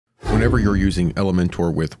whenever you're using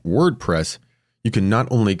Elementor with WordPress, you can not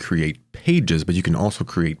only create pages, but you can also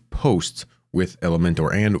create posts with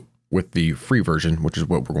Elementor and with the free version, which is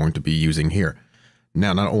what we're going to be using here.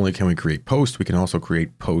 Now, not only can we create posts, we can also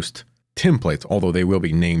create post templates, although they will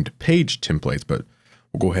be named page templates, but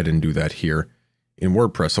we'll go ahead and do that here in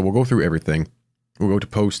WordPress. So we'll go through everything. We'll go to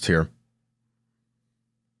posts here,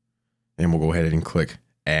 and we'll go ahead and click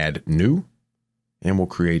add new, and we'll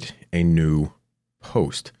create a new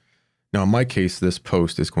post. Now, in my case, this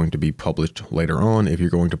post is going to be published later on. If you're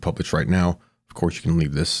going to publish right now, of course, you can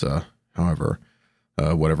leave this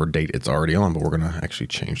whatever date it's already on, but we're going to actually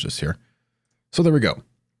change this here. So there we go.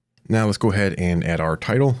 Now let's go ahead and add our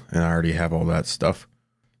title, and I already have all that stuff.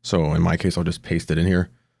 So in my case, I'll just paste it in here.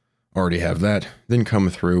 Already have that. Then come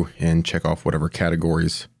through and check off whatever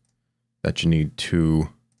categories that you need to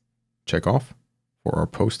check off for our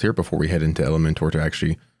post here before we head into Elementor to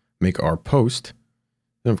actually make our post.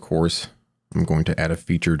 Then, of course, I'm going to add a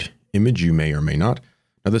featured image. You may or may not.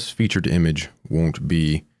 Now, this featured image won't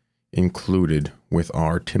be included with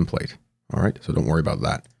our template. All right, so don't worry about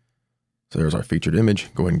that. So there's our featured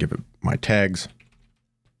image. Go ahead and give it my tags.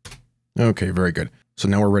 Okay, very good. So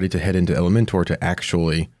now we're ready to head into Elementor to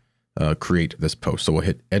actually create this post. So we'll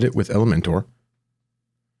hit Edit with Elementor.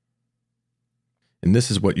 And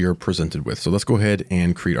this is what you're presented with. So let's go ahead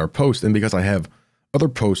and create our post. And because I have other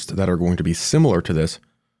posts that are going to be similar to this,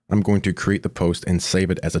 I'm going to create the post and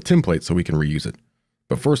save it as a template so we can reuse it.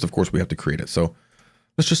 But first, of course, we have to create it. So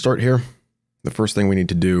let's just start here. The first thing we need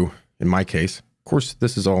to do, in my case, of course,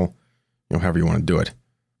 this is all, however you want to do it.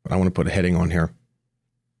 But I want to put a heading on here.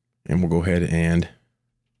 And we'll go ahead and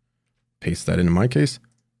paste that in my case.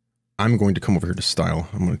 I'm going to come over here to style.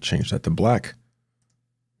 I'm going to change that to black.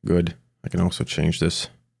 Good. I can also change this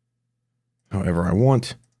however I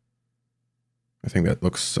want. I think that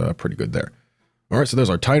looks pretty good there. All right, so there's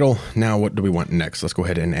our title. Now, what do we want next? Let's go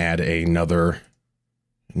ahead and add another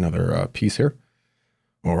piece here.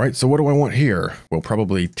 All right, so what do I want here? Well,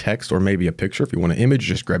 probably text or maybe a picture. If you want an image,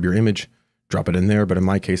 just grab your image, drop it in there. But in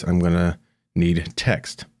my case, I'm going to need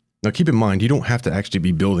text. Now, keep in mind, you don't have to actually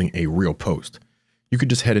be building a real post. You could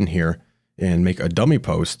just head in here and make a dummy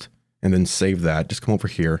post and then save that. Just come over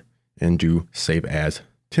here and do save as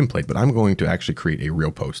template. But I'm going to actually create a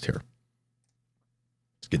real post here.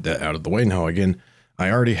 Let's get that out of the way. Now, again,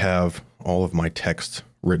 I already have all of my text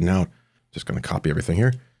written out. Just going to copy everything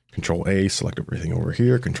here. Control A, select everything over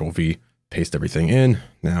here. Control V, paste everything in.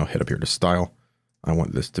 Now head up here to style. I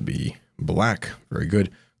want this to be black. Very good.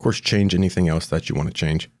 Of course, change anything else that you want to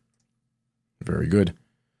change. Very good.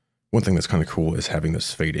 One thing that's kind of cool is having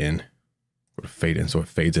this fade in. Go to fade in, so it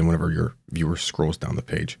fades in whenever your viewer scrolls down the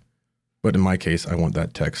page. But in my case, I want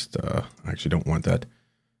that text. I actually don't want that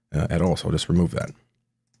at all, so I'll just remove that.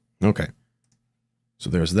 Okay.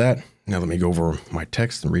 So there's that. Now let me go over my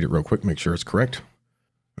text and read it real quick, make sure it's correct.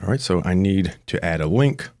 All right, so I need to add a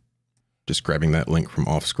link. Just grabbing that link from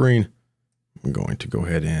off screen. I'm going to go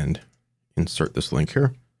ahead and insert this link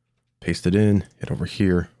here. Paste it in, hit over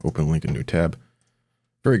here, open link in new tab.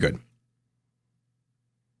 Very good.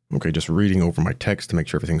 Okay, just reading over my text to make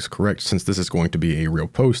sure everything's correct. Since this is going to be a real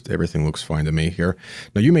post, everything looks fine to me here.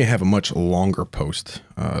 Now, you may have a much longer post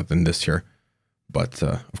than this here, but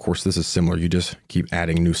of course, this is similar. You just keep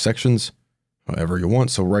adding new sections however you want.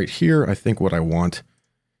 So right here, I think what I want,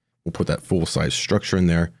 we'll put that full size structure in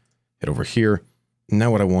there, hit over here.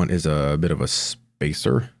 Now what I want is a bit of a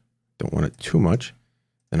spacer. Don't want it too much.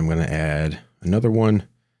 Then I'm going to add another one.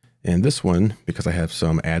 And this one, because I have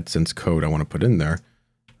some AdSense code I want to put in there,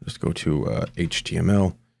 just go to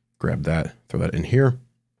HTML, grab that, throw that in here,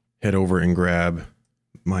 head over and grab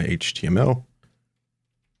my HTML,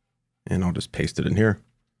 and I'll just paste it in here.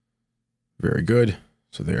 Very good.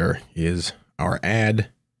 So there is our ad.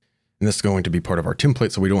 And this is going to be part of our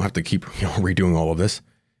template, so we don't have to keep redoing all of this.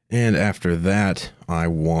 And after that, I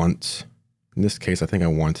want, in this case, I think I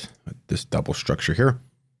want this double structure here.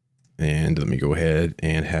 And let me go ahead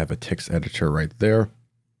and have a text editor right there.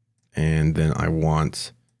 And then I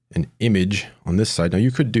want an image on this side. Now you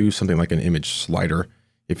could do something like an image slider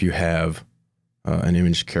if you have an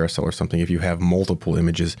image carousel or something. If you have multiple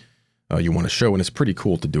images you want to show, and it's pretty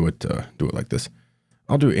cool to do it like this.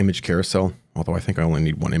 I'll do image carousel, although I think I only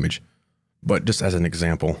need one image. But just as an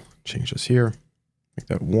example, change this here, make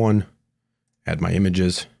that 1, add my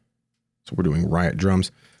images. So we're doing riot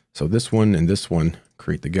drums. So this one and this one,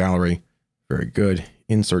 create the gallery. Very good.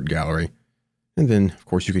 Insert gallery. And then, of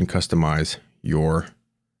course, you can customize your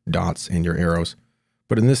dots and your arrows.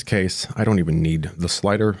 But in this case, I don't even need the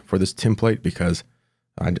slider for this template because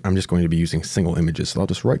I'm just going to be using single images. So I'll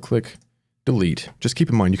just right click, delete. Just keep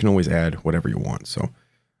in mind, you can always add whatever you want. So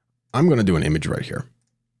I'm going to do an image right here.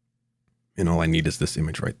 And all I need is this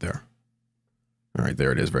image right there. All right,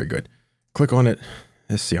 there it is. Very good. Click on it.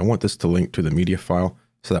 Let's see. I want this to link to the media file.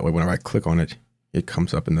 So that way, whenever I click on it, it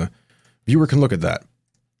comes up and the viewer can look at that.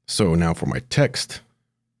 So now for my text,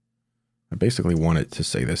 I basically want it to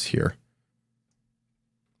say this here.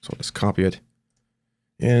 So I'll just copy it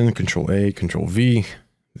and Control A, Control V.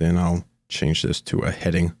 Then I'll change this to a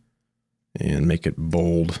heading and make it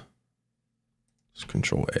bold. Just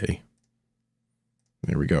Control A.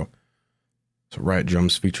 There we go. So Riot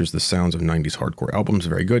Drums features the sounds of 90s hardcore albums.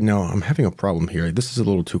 Very good. Now I'm having a problem here. This is a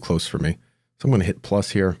little too close for me. So I'm going to hit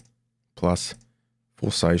plus here, plus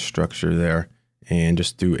full size structure there, and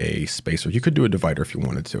just do a spacer. You could do a divider if you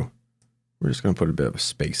wanted to. We're just going to put a bit of a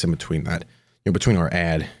space in between that, between our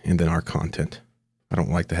ad and then our content. I don't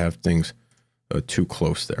like to have things too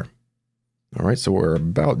close there. All right, so we're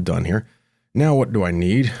about done here. Now what do I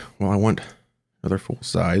need? Well, I want another full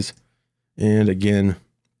size. And again,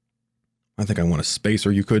 I think I want a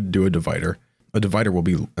spacer. You could do a divider. A divider will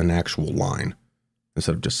be an actual line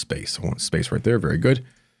instead of just space. I want space right there. Very good.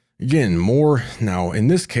 Again, more. Now, in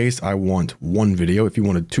this case, I want one video. If you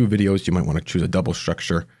wanted 2 videos, you might want to choose a double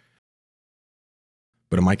structure.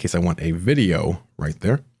 But in my case, I want a video right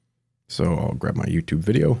there. So I'll grab my YouTube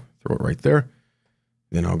video, throw it right there.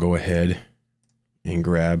 Then I'll go ahead and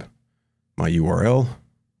grab my URL.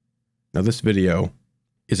 Now this video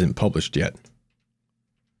isn't published yet,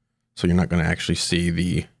 so you're not going to actually see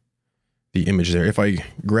the image there. If I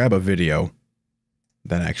grab a video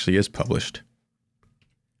that actually is published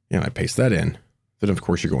and I paste that in, then of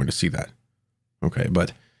course you're going to see that. Okay,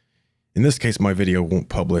 but in this case, my video won't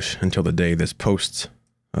publish until the day this post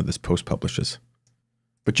publishes.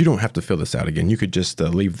 But you don't have to fill this out again. You could just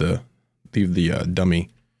leave the dummy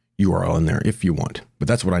URL in there if you want. But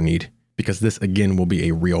that's what I need, because this again will be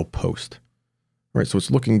a real post. All right, so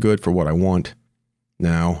it's looking good for what I want.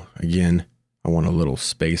 Now, again, I want a little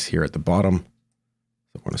space here at the bottom.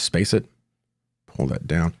 So I want to space it, pull that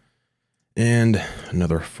down, and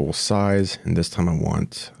another full size. And this time I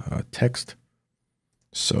want text.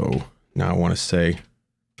 So now I want to say,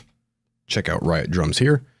 check out Riot Drums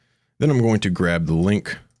here. Then I'm going to grab the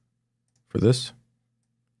link for this.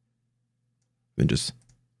 Then just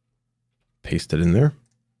paste it in there.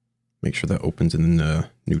 Make sure that opens in the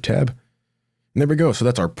new tab. And there we go. So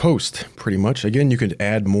that's our post pretty much. Again, you could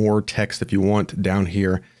add more text if you want down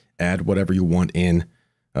here. Add whatever you want in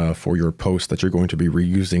for your post that you're going to be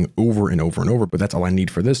reusing over and over and over. But that's all I need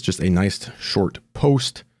for this. Just a nice short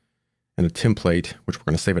post and a template, which we're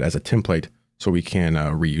going to save it as a template so we can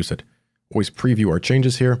reuse it. Always preview our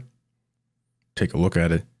changes here. Take a look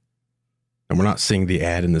at it. And we're not seeing the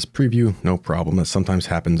ad in this preview. No problem. That sometimes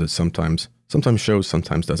happens. It sometimes shows,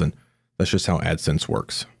 sometimes doesn't. That's just how AdSense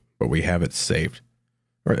works. But we have it saved.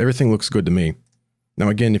 All right, everything looks good to me. Now,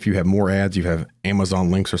 again, if you have more ads, you have Amazon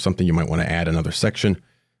links or something, you might want to add another section,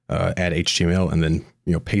 add HTML, and then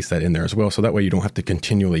paste that in there as well. So that way you don't have to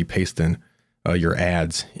continually paste in your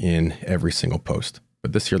ads in every single post.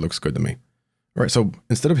 But this here looks good to me. All right, so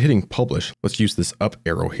instead of hitting publish, let's use this up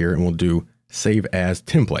arrow here and we'll do save as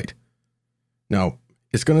template. Now,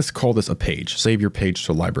 it's going to call this a page. Save your page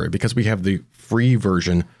to library because we have the free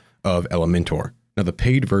version of Elementor. Now, the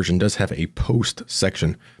paid version does have a post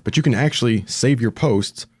section, but you can actually save your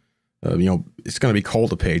posts. It's going to be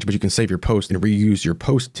called a page, but you can save your post and reuse your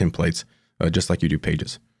post templates just like you do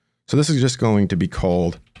pages. So this is just going to be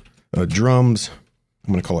called drums.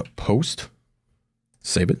 I'm going to call it post.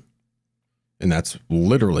 Save it. And that's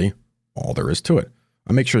literally all there is to it.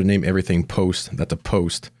 I make sure to name everything post. That's a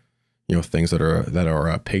post. Things that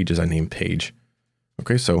are pages, I name page.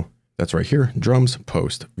 Okay, so that's right here. Drums,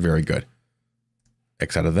 post. Very good.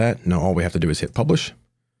 X out of that. Now all we have to do is hit publish.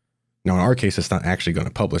 Now in our case, it's not actually going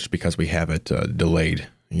to publish because we have it delayed.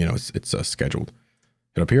 It's scheduled.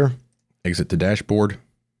 Hit up here. Exit to dashboard.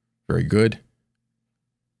 Very good.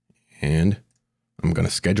 And I'm going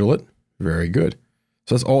to schedule it. Very good.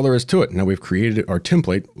 So that's all there is to it. Now we've created our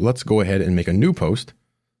template. Let's go ahead and make a new post.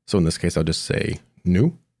 So in this case, I'll just say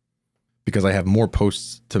new because I have more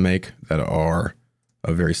posts to make that are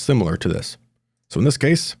very similar to this. So in this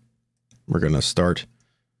case, we're going to start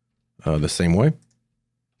the same way.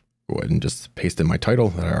 Go ahead and just paste in my title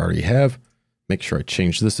that I already have. Make sure I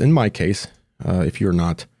change this in my case. If you're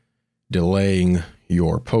not delaying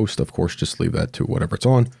your post, of course, just leave that to whatever it's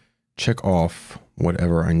on. Check off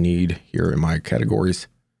whatever I need here in my categories.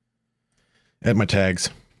 Add my tags.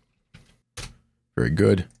 Very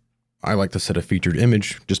good. I like to set a featured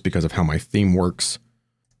image just because of how my theme works.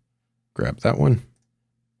 Grab that one.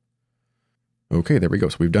 Okay, there we go.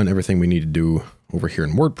 So we've done everything we need to do over here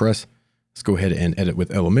in WordPress. Let's go ahead and edit with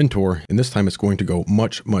Elementor. And this time it's going to go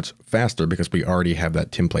much, much faster because we already have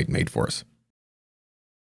that template made for us.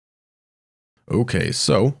 Okay,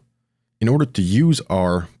 so in order to use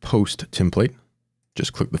our post template,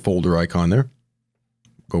 just click the folder icon there.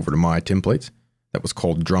 Go over to My Templates. That was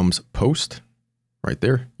called Drums Post right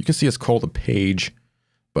there. You can see it's called a page,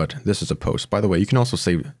 but this is a post. By the way, you can also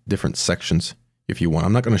save different sections if you want.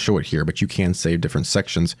 I'm not going to show it here, but you can save different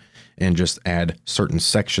sections and just add certain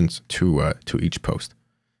sections to each post.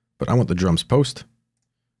 But I want the drums post.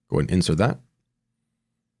 Go ahead and insert that.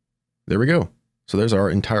 There we go. So there's our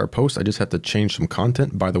entire post. I just have to change some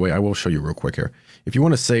content. By the way, I will show you real quick here. If you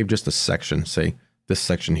want to save just a section, say this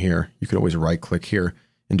section here, you can always right click here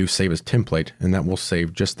and do save as template, and that will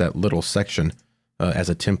save just that little section as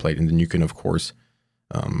a template. And then you can, of course,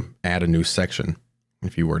 add a new section.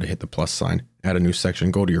 If you were to hit the plus sign, add a new section,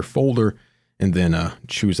 go to your folder, and then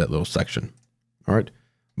choose that little section. All right.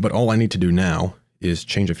 But all I need to do now is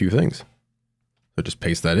change a few things. So just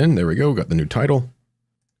paste that in. There we go. Got the new title.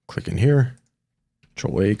 Click in here.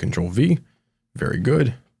 Control A, Control V. Very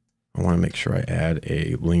good. I want to make sure I add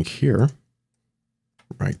a link here.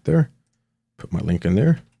 Right there. Put my link in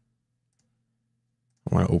there.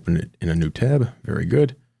 I want to open it in a new tab. Very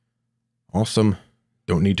good. Awesome.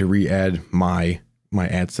 Don't need to re-add my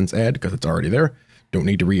AdSense ad because it's already there. Don't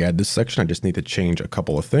need to re-add this section. I just need to change a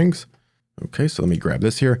couple of things. Okay, so let me grab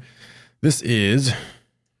this here. This is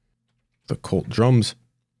the Cult Drums.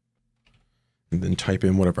 And then type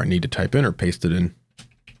in whatever I need to type in or paste it in.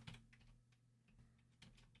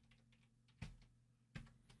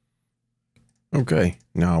 Okay,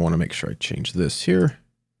 now I want to make sure I change this here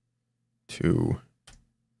to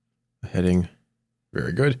a heading.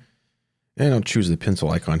 Very good. And I'll choose the pencil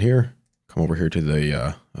icon here. Come over here to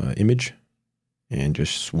the image and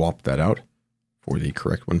just swap that out for the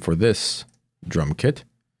correct one for this drum kit.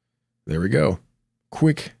 There we go.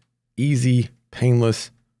 Quick, easy,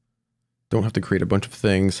 painless. Don't have to create a bunch of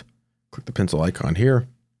things. Click the pencil icon here.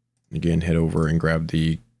 Again, head over and grab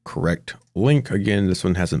the correct link. Again, this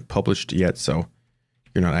one hasn't published yet, so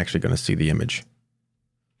you're not actually going to see the image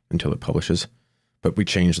until it publishes. But we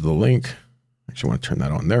changed the link. Actually, want to turn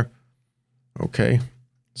that on there. Okay,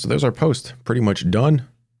 so there's our post. Pretty much done.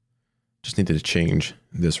 Just needed to change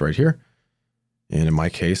this right here. And in my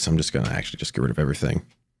case, I'm just going to actually just get rid of everything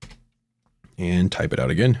and type it out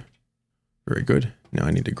again. Very good. Now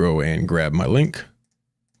I need to go and grab my link.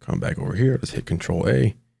 Come back over here. Let's hit Control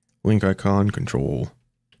A, link icon, Control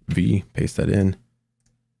V, paste that in.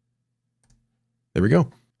 There we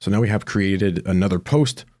go. So now we have created another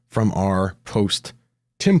post from our post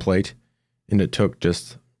template, and it took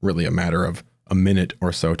just really a matter of a minute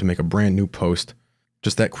or so to make a brand new post.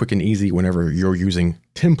 Just that quick and easy whenever you're using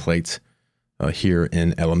templates here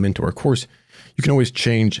in Elementor. Of course, you can always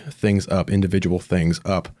change things up, individual things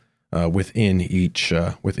up within each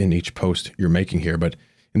post you're making here. But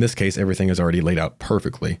in this case, everything is already laid out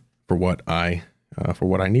perfectly for what I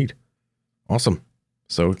need. Awesome.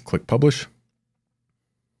 So click publish.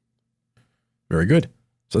 Very good.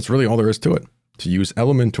 So that's really all there is to it. To use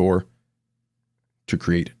Elementor to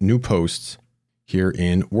create new posts here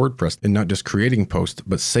in WordPress, and not just creating posts,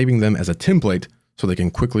 but saving them as a template so they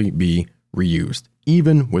can quickly be reused,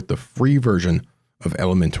 even with the free version of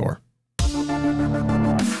Elementor.